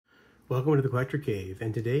Welcome to the Collector Cave,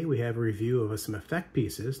 and today we have a review of some effect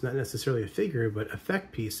pieces, not necessarily a figure, but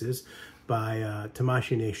effect pieces by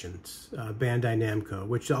Tamashii Nations, Bandai Namco,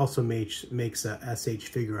 which also makes SH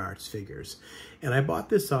Figure Arts figures. And I bought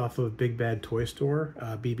this off of Big Bad Toy Store,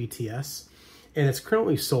 BBTS, and it's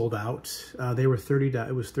currently sold out. They were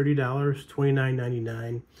it was $30,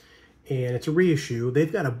 $29.99. And it's a reissue.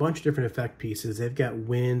 They've got a bunch of different effect pieces. They've got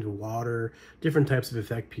wind, water, different types of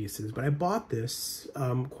effect pieces. But I bought this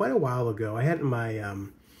quite a while ago. I had it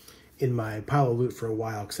in my pile of loot for a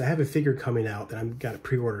while because I have a figure coming out that I've got a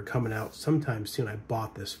pre-order coming out sometime soon. I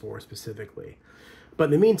bought this for specifically. But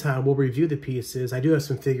in the meantime, we'll review the pieces. I do have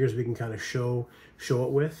some figures we can kind of show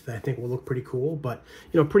it with that I think will look pretty cool. But,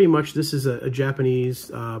 you know, pretty much this is a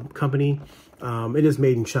Japanese company. It is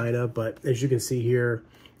made in China, but as you can see here,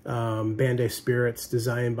 Bandai Spirits,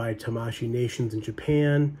 designed by Tamashii Nations in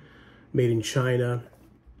Japan, made in China.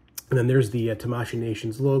 And then there's the Tamashii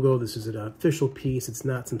Nations logo. This is an official piece. It's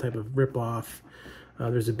not some type of rip-off.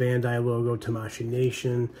 There's a Bandai logo, Tamashii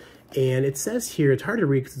Nation. And it says here, it's hard to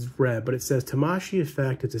read because it's red, but it says Tamashii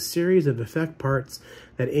Effect. It's a series of effect parts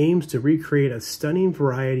that aims to recreate a stunning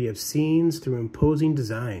variety of scenes through imposing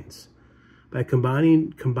designs. By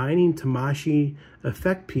combining Tamashii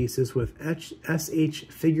effect pieces with SH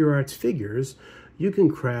Figure Arts figures, you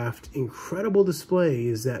can craft incredible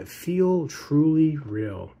displays that feel truly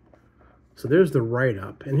real. So there's the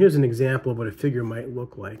write-up, and here's an example of what a figure might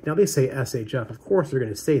look like. Now they say SHF, of course they're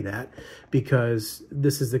going to say that because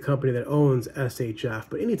this is the company that owns SHF,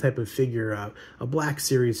 but any type of figure, a Black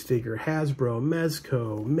Series figure, Hasbro,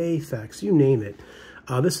 Mezco, Mafex, you name it.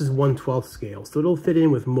 This is 1/12 scale, so it'll fit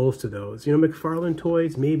in with most of those. You know, McFarlane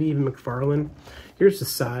toys, maybe even McFarlane. Here's the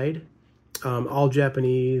side, all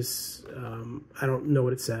Japanese. I don't know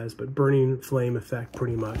what it says, but burning flame effect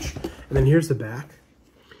pretty much. And then here's the back.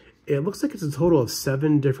 It looks like it's a total of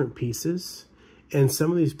 7 different pieces, and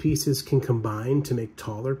some of these pieces can combine to make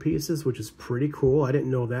taller pieces, which is pretty cool. I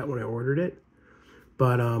didn't know that when I ordered it.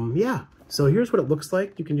 But yeah, so here's what it looks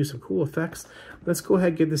like. You can do some cool effects. Let's go ahead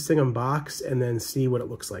and get this thing unboxed and then see what it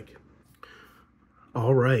looks like.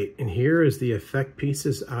 All right, and here is the effect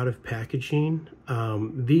pieces out of packaging.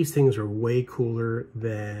 These things are way cooler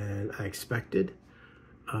than I expected.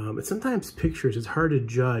 But sometimes pictures, it's hard to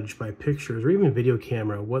judge by pictures or even video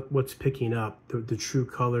camera what's picking up, the true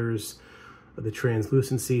colors, the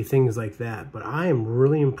translucency, things like that. But I am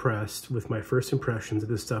really impressed with my first impressions of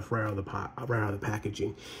this stuff right out of the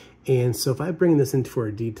packaging. And so if I bring this in for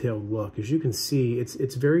a detailed look, as you can see,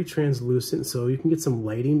 it's very translucent, so you can get some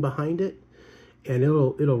lighting behind it, and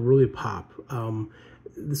it'll really pop.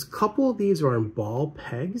 This couple of these are on ball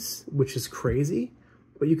pegs, which is crazy,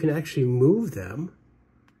 but you can actually move them,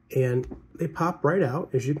 and they pop right out.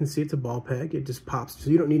 As you can see, it's a ball peg. It just pops.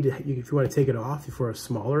 So you don't need to, if you want to take it off for a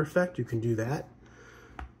smaller effect, you can do that.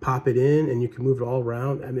 Pop it in, and you can move it all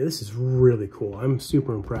around. I mean, this is really cool. I'm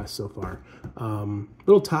super impressed so far. A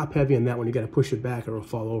little top heavy on that one. You got to push it back or it'll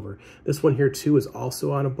fall over. This one here too is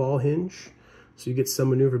also on a ball hinge, so you get some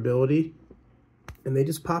maneuverability. And they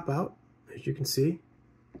just pop out, as you can see.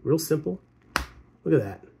 Real simple. Look at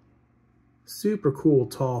that. Super cool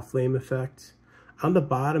tall flame effect. On the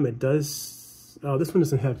bottom, it does, oh, this one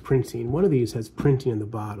doesn't have printing. One of these has printing in the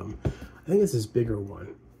bottom. I think this is bigger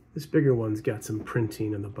one. This bigger one's got some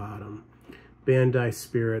printing in the bottom. Bandai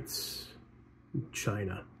Spirits,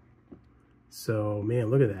 China. So, man,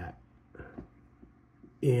 look at that.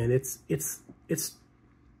 And it's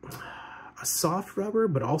a soft rubber,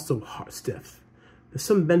 but also hard, stiff. There's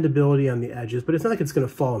some bendability on the edges, but it's not like it's going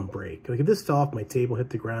to fall and break. Like if this fell off my table,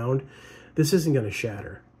 hit the ground, this isn't going to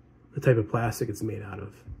shatter. The type of plastic it's made out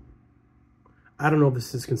of. I don't know if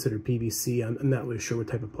this is considered PVC. I'm not really sure what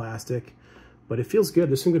type of plastic, but it feels good.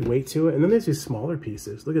 There's some good weight to it. And then there's these smaller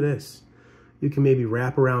pieces. Look at this. You can maybe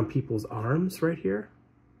wrap around people's arms right here,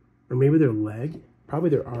 or maybe their leg, probably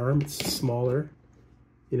their arm. It's smaller.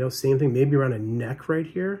 You know, same thing, maybe around a neck right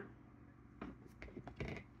here.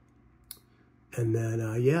 And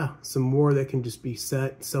then, yeah, some more that can just be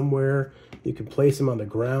set somewhere. You can place them on the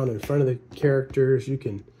ground in front of the characters. You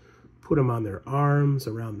can put them on their arms,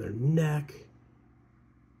 around their neck.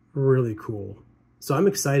 Really cool. So I'm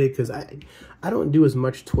excited because I don't do as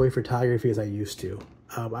much toy photography as I used to.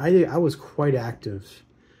 I was quite active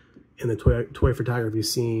in the toy photography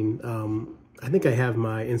scene. I think I have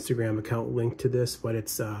my Instagram account linked to this, but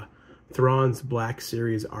it's Thrawn's Black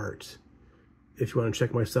Series Art. If you want to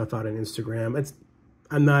check my stuff out on Instagram,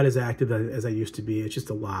 I'm not as active as I used to be. It's just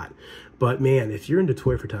a lot. But man, if you're into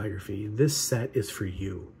toy photography, this set is for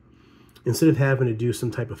you. Instead of having to do some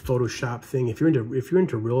type of Photoshop thing, if you're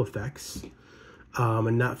into real effects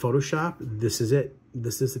and not Photoshop, this is it.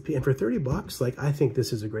 this is the, and for 30 bucks, like, I think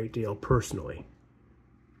this is a great deal personally.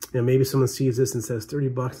 You know, maybe someone sees this and says 30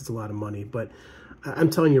 bucks, it's a lot of money, but I'm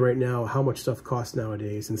telling you right now how much stuff costs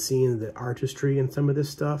nowadays, and seeing the artistry in some of this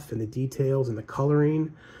stuff and the details and the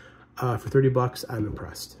coloring, for 30 bucks, I'm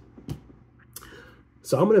impressed.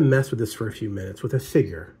 So I'm going to mess with this for a few minutes with a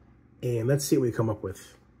figure, and let's see what we come up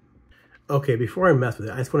with. Okay, before I mess with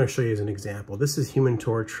it, I just want to show you as an example. This is Human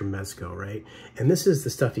Torch from Mezco, right? And this is the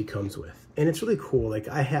stuff he comes with. And it's really cool. Like,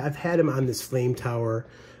 I've had him on this flame tower.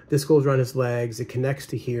 This goes around his legs. It connects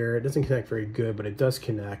to here. It doesn't connect very good, but it does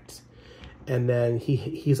connect. And then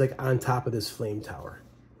he's like on top of this flame tower,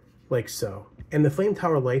 like so. And the flame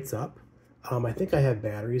tower lights up. I think I have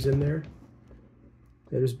batteries in there.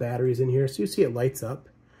 There's batteries in here. So you see it lights up.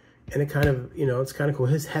 And it kind of, you know, it's kind of cool.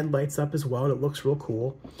 His head lights up as well, and it looks real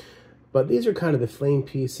cool. But these are kind of the flame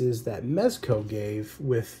pieces that Mezco gave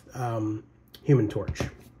with Human Torch.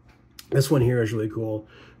 This one here is really cool,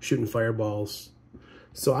 shooting fireballs.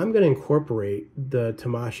 So I'm going to incorporate the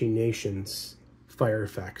Tamashii Nation's fire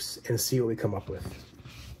effects and see what we come up with.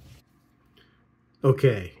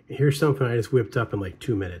 Okay, here's something I just whipped up in like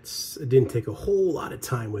 2 minutes. It didn't take a whole lot of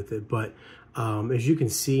time with it, but as you can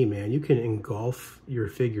see, man, you can engulf your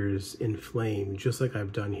figures in flame just like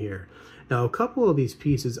I've done here. Now, a couple of these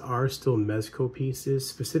pieces are still Mezco pieces,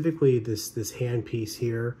 specifically this hand piece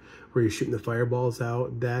here where you're shooting the fireballs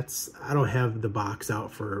out. I don't have the box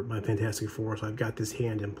out for my Fantastic Four, so I've got this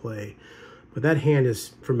hand in play. But that hand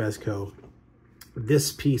is for Mezco.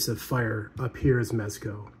 This piece of fire up here is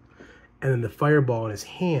Mezco. And then the fireball in his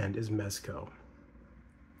hand is Mezco.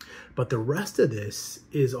 But the rest of this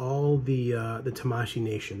is all the Tamashii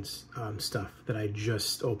Nation's stuff that I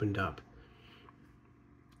just opened up.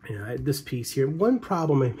 You know, this piece here, one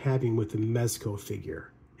problem I'm having with the Mezco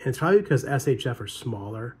figure, and it's probably because SHF are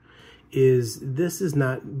smaller, is this is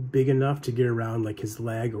not big enough to get around like his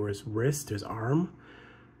leg or his wrist, his arm.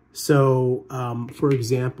 So, for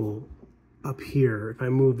example, up here, if I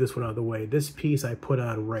move this one out of the way, this piece I put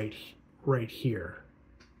on right here.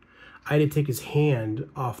 I had to take his hand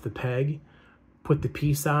off the peg, put the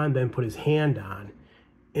piece on, then put his hand on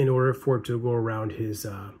in order for it to go around his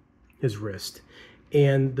wrist.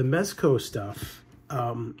 And the Mezco stuff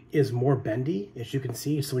is more bendy, as you can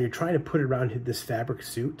see. So when you're trying to put it around this fabric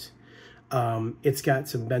suit, it's got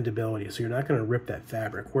some bendability, so you're not going to rip that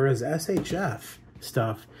fabric. Whereas SHF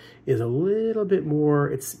stuff is a little bit more,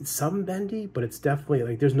 it's some bendy, but it's definitely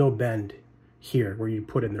like there's no bend here where you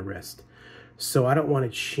put in the wrist. So I don't want a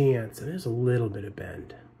chance, and there's a little bit of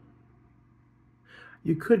bend.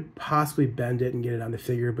 You could possibly bend it and get it on the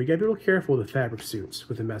figure, but you gotta be real careful with the fabric suits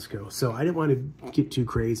with the Mezco. So I didn't want to get too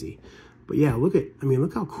crazy. But yeah, look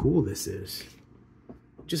how cool this is.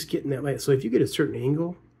 Just getting that light. So if you get a certain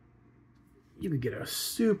angle, you could get a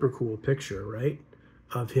super cool picture, right,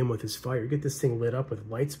 of him with his fire. Get this thing lit up with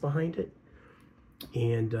lights behind it,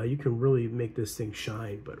 and you can really make this thing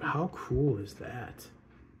shine. But how cool is that?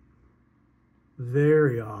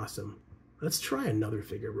 Very awesome. Let's try another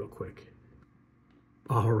figure real quick.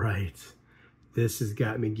 All right, this has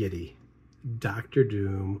got me giddy. Dr.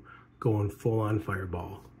 Doom going full on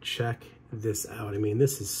fireball. Check this out. I mean,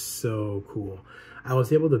 this is so cool. I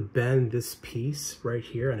was able to bend this piece right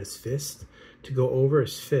here on his fist to go over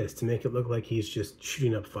his fist to make it look like he's just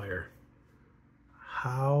shooting up fire.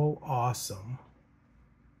 How awesome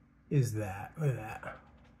is that? Look at that.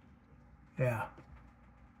 Yeah.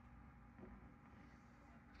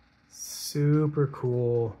 Super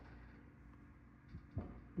cool.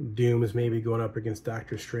 Doom is maybe going up against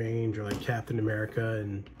Doctor Strange or like Captain America,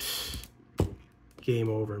 and game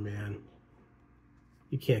over, man.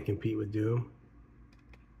 You can't compete with Doom.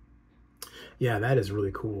 Yeah, that is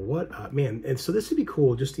really cool. What, man, and so this would be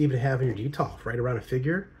cool just to even have in your detolf right around a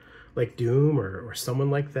figure like Doom or someone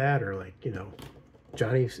like that, or like, you know,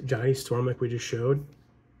 Johnny Storm like we just showed.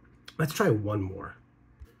 Let's try one more.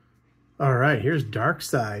 All right, here's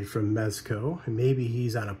Darkseid from Mezco, and maybe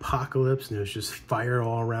he's on Apocalypse and there's just fire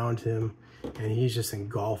all around him and he's just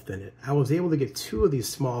engulfed in it. I was able to get two of these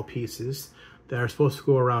small pieces that are supposed to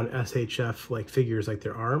go around SHF like figures, like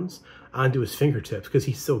their arms, onto his fingertips because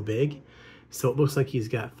he's so big. So it looks like he's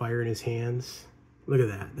got fire in his hands. Look at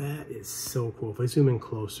that. That is so cool. If I zoom in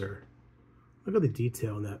closer, look at the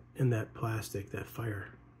detail in that plastic, that fire.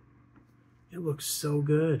 It looks so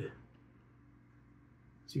good.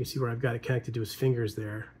 So you can see where I've got it connected to his fingers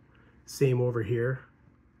there. Same over here.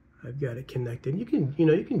 I've got it connected. You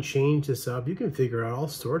can change this up. You can figure out all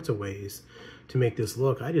sorts of ways to make this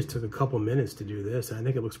look. I just took a couple minutes to do this, and I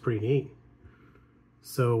think it looks pretty neat.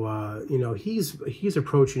 So, you know, he's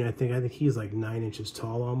approaching, I think he's like 9 inches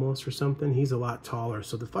tall almost or something. He's a lot taller.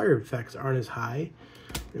 So the fire effects aren't as high.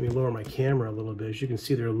 Let me lower my camera a little bit. As you can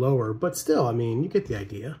see, they're lower, but still, I mean, you get the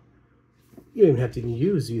idea. You don't even have to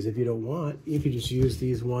use these if you don't want. You could just use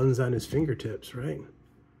these ones on his fingertips, right?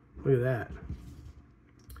 Look at that.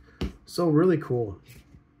 So really cool.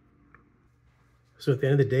 So at the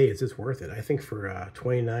end of the day, is this worth it? I think for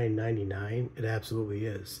 $29.99, it absolutely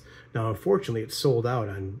is. Now, unfortunately, it's sold out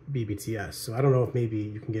on BBTS. So I don't know if maybe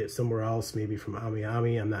you can get it somewhere else, maybe from Ami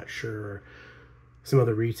Ami, I'm not sure. Some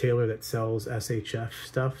other retailer that sells SHF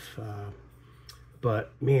stuff.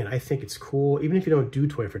 But man, I think it's cool, even if you don't do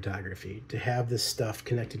toy photography, to have this stuff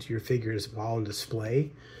connected to your figures while on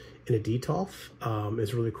display in a detolf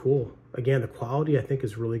is really cool. Again, the quality I think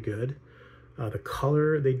is really good. The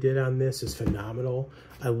color they did on this is phenomenal.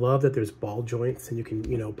 I love that there's ball joints and you can,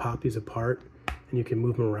 you know, pop these apart and you can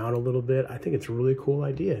move them around a little bit. I think it's a really cool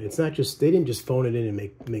idea. It's not just, they didn't just phone it in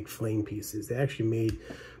and make flame pieces. They actually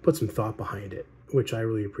put some thought behind it, which I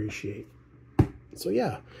really appreciate. So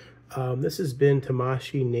yeah, this has been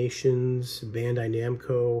Tamashii Nation's Bandai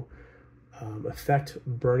Namco Effect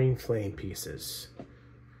Burning Flame Pieces.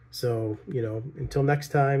 So, you know, until next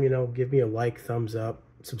time, you know, give me a like, thumbs up,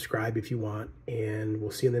 subscribe if you want, and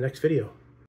we'll see you in the next video.